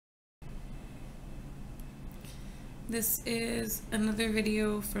This is another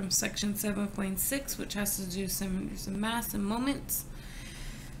video from section 7.6, which has to do some mass and moments.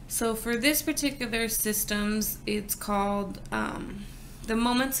 So for this particular systems, it's called the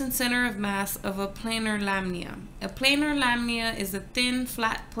moments and center of mass of a planar lamina. A planar lamina is a thin,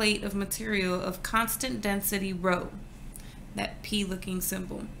 flat plate of material of constant density rho, that P looking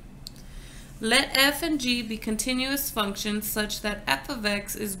symbol. Let f and g be continuous functions such that f of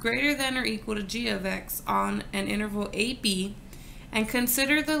x is greater than or equal to g of x on an interval AB, and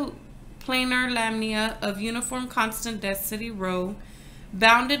consider the planar lamina of uniform constant density rho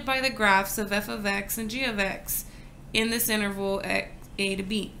bounded by the graphs of f of x and g of x in this interval A to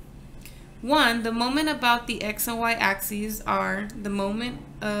B. 1. The moment about the x and y axes are the moment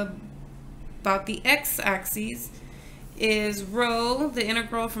about the x axes is rho, the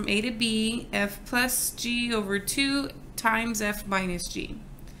integral from a to b, f plus g over 2 times f minus g.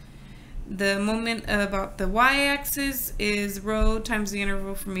 The moment about the y-axis is rho times the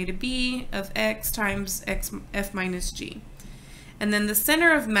integral from a to b of x times f minus g. And then the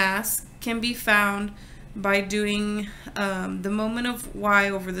center of mass can be found by doing the moment of y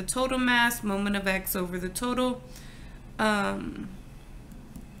over the total mass, moment of x over the total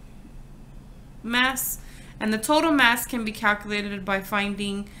mass. And the total mass can be calculated by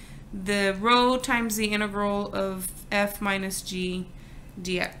finding the rho times the integral of f minus g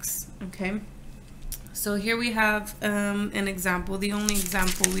dx. Okay, so here we have an example, the only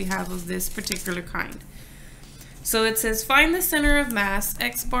example we have of this particular kind. So it says, find the center of mass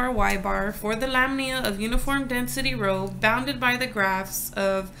x bar y bar for the lamina of uniform density rho bounded by the graphs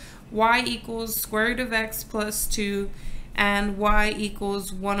of y equals square root of x plus 2 and y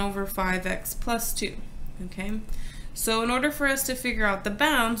equals 1 over 5x plus 2. Okay, so in order for us to figure out the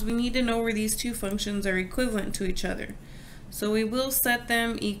bounds, we need to know where these two functions are equivalent to each other. So we will set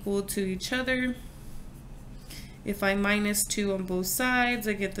them equal to each other. If I minus 2 on both sides,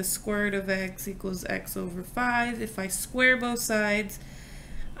 I get the square root of x equals x over 5. If I square both sides,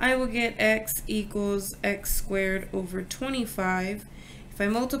 I will get x equals x squared over 25. If I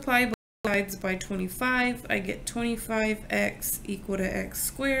multiply both sides by 25, I get 25x equal to x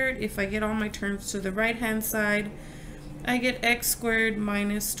squared. If I get all my terms to the right hand side, I get x squared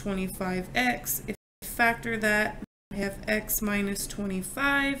minus 25x. If I factor that, I have x minus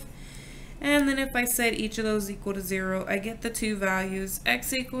 25. And then if I set each of those equal to 0, I get the two values,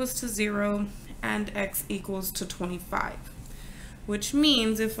 x equals to 0 and x equals to 25. Which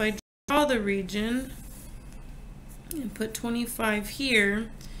means if I draw the region and put 25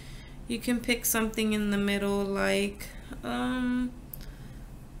 here, you can pick something in the middle like, well,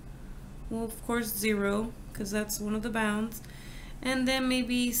 of course 0, because that's one of the bounds. And then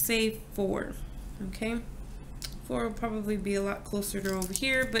maybe say 4, okay? 4 will probably be a lot closer to over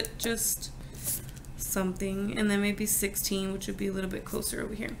here, but just something. And then maybe 16, which would be a little bit closer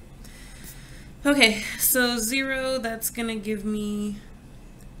over here. Okay, so 0, that's going to give me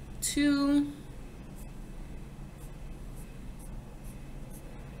 2.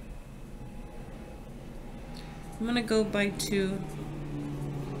 I'm going to go by 2.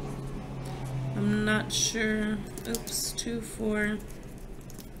 I'm not sure. Oops, 2, 4,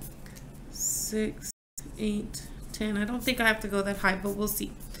 6, 8, 10. I don't think I have to go that high, but we'll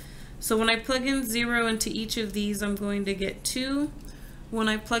see. So when I plug in 0 into each of these, I'm going to get 2. When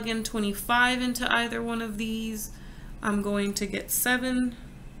I plug in 25 into either one of these, I'm going to get 7.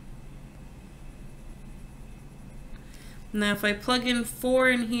 Now if I plug in 4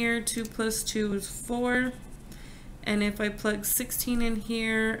 in here, 2 plus 2 is 4. And if I plug 16 in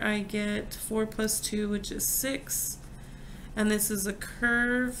here, I get 4 plus 2, which is 6. And this is a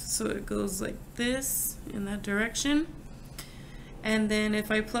curve, so it goes like this in that direction. And then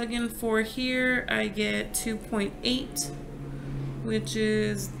if I plug in 4 here, I get 2.8, which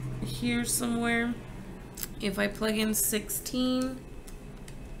is here somewhere. If I plug in 16,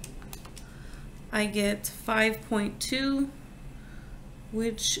 I get 5.2,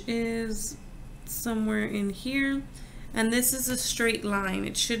 which is somewhere in here. And this is a straight line.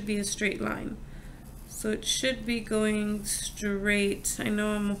 It should be a straight line. So it should be going straight. I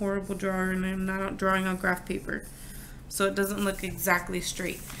know I'm a horrible drawer and I'm not drawing on graph paper, so it doesn't look exactly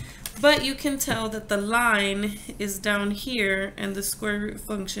straight. But you can tell that the line is down here and the square root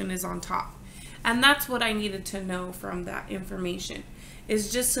function is on top. And that's what I needed to know from that information,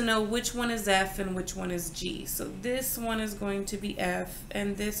 is just to know which one is f and which one is g. So this one is going to be f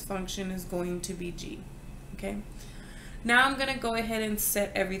and this function is going to be g. Okay. Now I'm going to go ahead and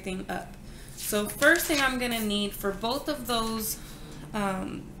set everything up. So first thing I'm going to need for both of those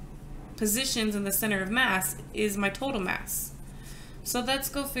positions in the center of mass is my total mass. So let's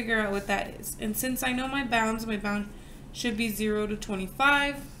go figure out what that is. And since I know my bounds, my bound should be 0 to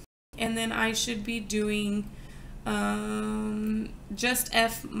 25. And then I should be doing just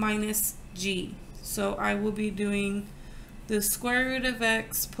f minus g. So I will be doing the square root of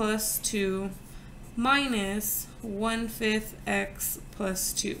x plus 2 minus 1/5 x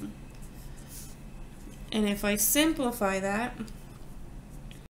plus 2. And if I simplify that,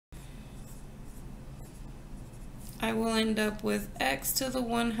 I will end up with x to the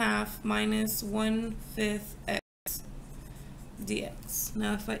 1/2 minus 1/5 x dx.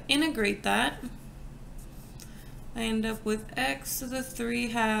 Now if I integrate that, I end up with x to the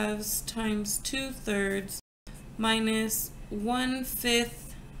 3/2 times 2/3 minus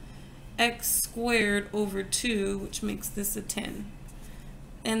 1/5 x squared over 2, which makes this a 10.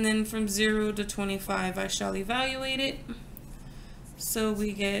 And then from 0 to 25, I shall evaluate it. So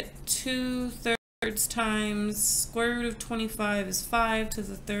we get 2/3 times square root of 25 is 5 to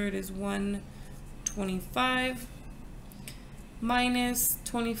the 3rd is 1/25 minus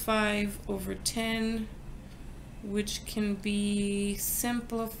 25 over 10, which can be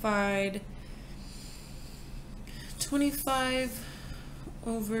simplified. 25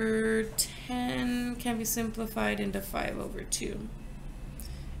 over 10 can be simplified into 5 over 2.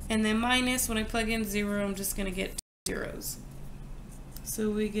 And then minus, when I plug in 0, I'm just going to get 2 zeros. So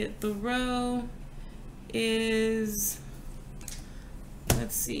we get the row is,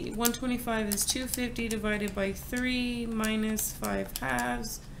 let's see, 125 is 250 divided by 3 minus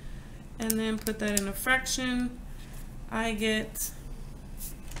 5/2, and then put that in a fraction. I get,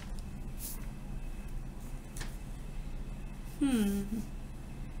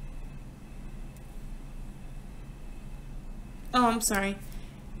 oh, I'm sorry.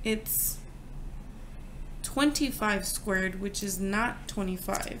 It's 25 squared, which is not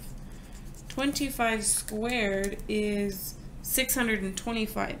 25. 25 squared is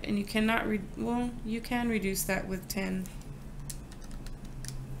 625, and you cannot well, you can reduce that with 10.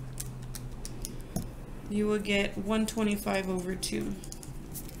 You will get 125 over 2.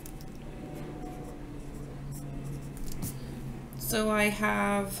 So I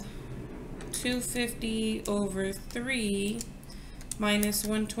have 250 over 3 minus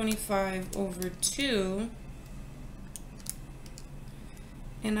 125 over 2,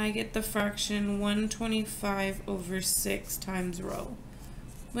 and I get the fraction 125 over 6 times rho,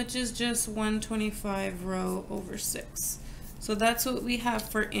 which is just 125 rho over 6. So that's what we have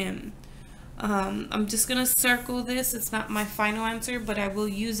for m. I'm just going to circle this. It's not my final answer, but I will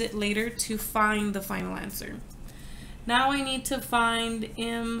use it later to find the final answer. Now I need to find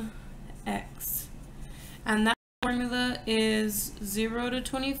mx, and that formula is 0 to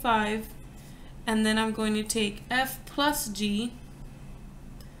 25, and then I'm going to take f plus g,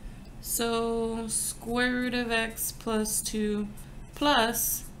 so square root of x plus 2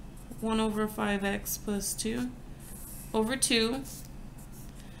 plus 1 over 5x plus 2 over 2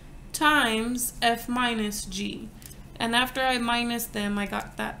 times f minus g. And after I minus them, I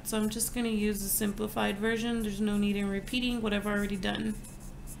got that. So I'm just going to use the simplified version. There's no need in repeating what I've already done.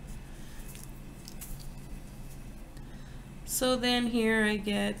 So then here I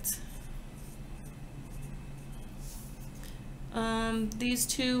get, these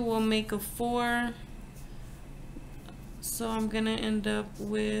two will make a 4. So I'm going to end up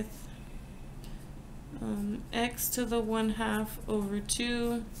with x to the 1/2 over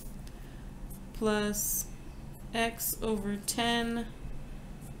 2 plus x over 10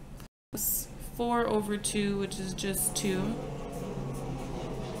 plus 4 over 2, which is just 2.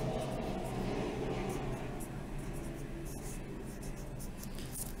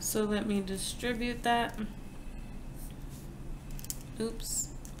 So let me distribute that. Oops.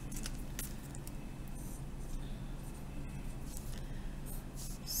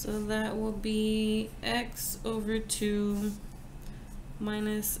 So that will be x over 2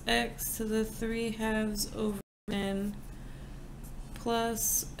 minus x to the 3/2 over 10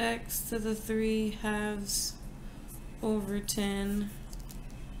 plus x to the 3/2 over 10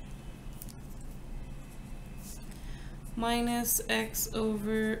 minus x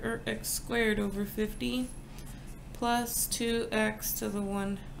squared over 50 plus 2x to the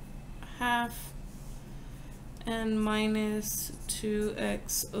 1/2 and minus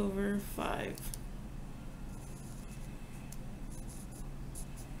 2x over 5.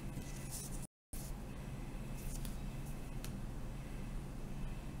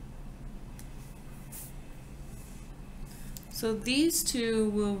 So these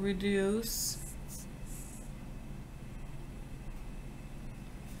two will reduce,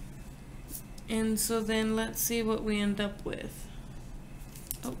 and so then let's see what we end up with.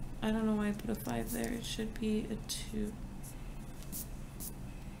 Oh, I don't know why I put a 5 there. It should be a 2.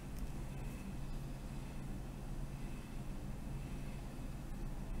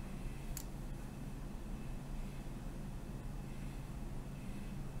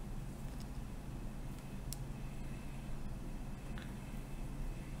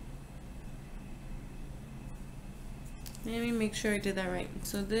 Let me make sure I did that right.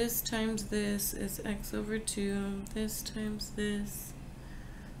 So this times this is x over 2. This times this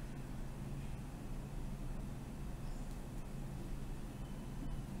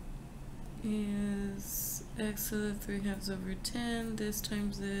is x to the 3 halves over 10. This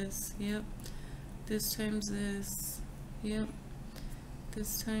times this, yep. This times this, yep.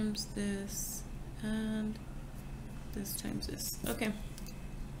 This times this, and this times this. Okay.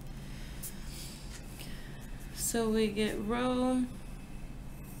 So we get rho.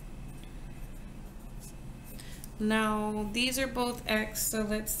 Now these are both x, so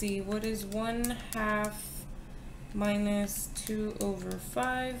let's see. What is 1/2 minus 2 over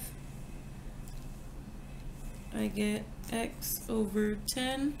 5? I get x over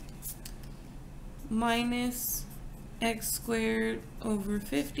 10 minus x squared over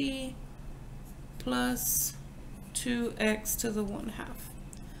 50 plus 2x to the 1/2.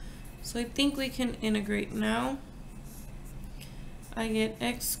 So I think we can integrate now. I get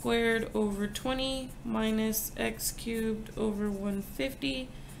x squared over 20 minus x cubed over 150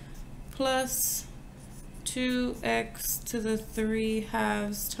 plus 2x to the 3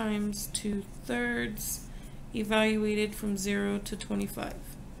 halves times 2/3 evaluated from 0 to 25.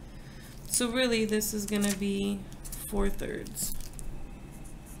 So really this is going to be 4/3.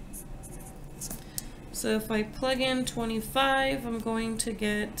 So if I plug in 25, I'm going to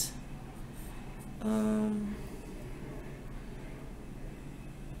get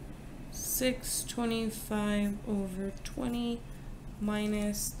 625 over 20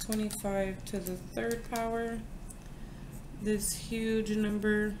 minus 25 to the 3rd power. This huge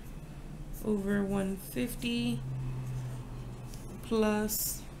number over 150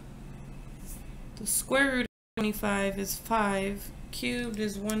 plus the square root of 25 is 5, cubed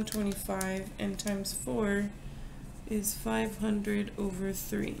is 125, and times 4 is 500 over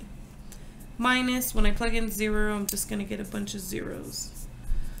 3. Minus, when I plug in 0, I'm just going to get a bunch of zeros.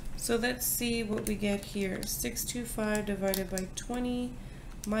 So let's see what we get here. 625 divided by 20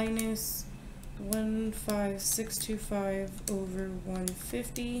 minus 15625 over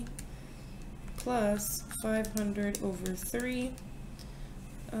 150 plus 500 over 3.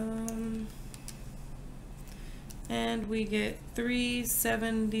 And we get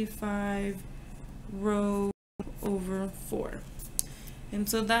 375 rho over 4. And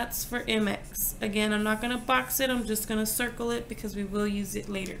so that's for mx. Again, I'm not going to box it, I'm just going to circle it because we will use it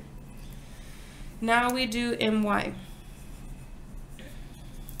later. Now we do my.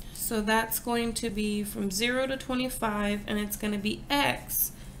 So that's going to be from 0 to 25, and it's going to be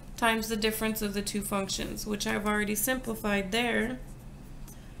x times the difference of the two functions, which I've already simplified there.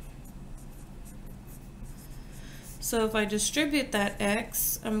 So if I distribute that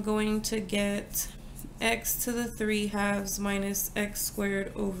x, I'm going to get x to the 3 halves minus x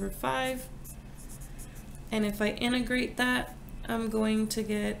squared over 5. And if I integrate that, I'm going to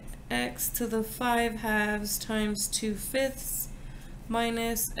get x to the 5 halves times 2/5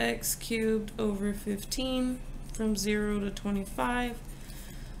 minus x cubed over 15 from 0 to 25.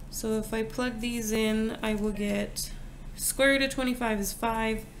 So if I plug these in, I will get square root of 25 is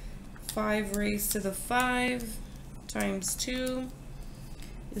 5. 5 raised to the 5 times 2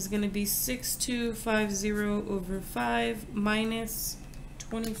 is going to be 6250 over 5 minus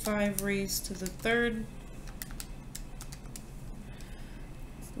 25 raised to the 3rd.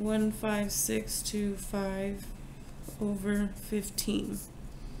 15625 over 15.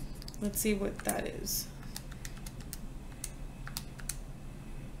 Let's see what that is.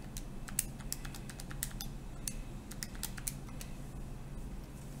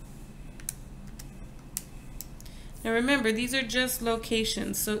 Now remember, these are just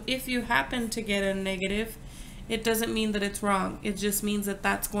locations, so if you happen to get a negative, it doesn't mean that it's wrong. It just means that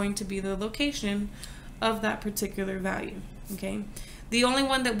that's going to be the location of that particular value, okay? The only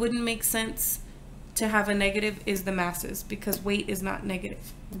one that wouldn't make sense to have a negative is the masses, because weight is not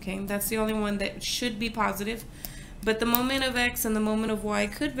negative, okay? That's the only one that should be positive, but the moment of x and the moment of y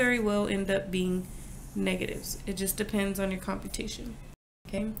could very well end up being negatives. It just depends on your computation,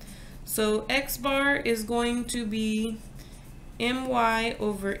 okay? So x bar is going to be my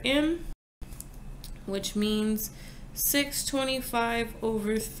over m, which means 625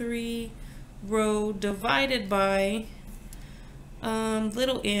 over 3 rho divided by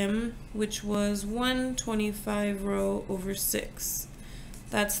little m, which was 125 rho over 6.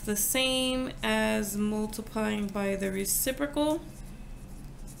 That's the same as multiplying by the reciprocal,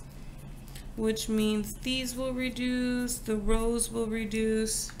 which means these will reduce, the rows will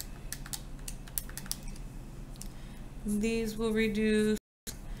reduce, these will reduce,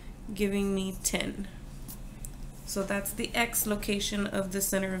 giving me 10. So that's the x location of the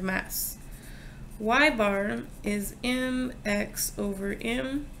center of mass. Y bar is mx over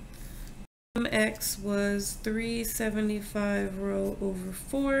m. Mx was 375 rho over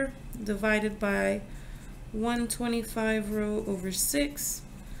 4 divided by 125 rho over 6.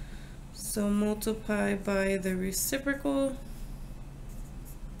 So multiply by the reciprocal.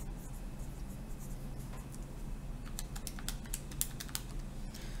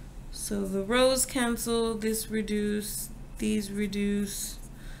 So the rows cancel, this reduce, these reduce,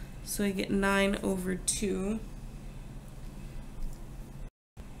 so I get 9 over 2.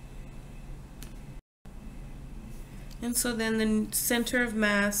 And so then the center of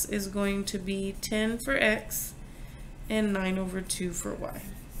mass is going to be 10 for x and 9 over 2 for y.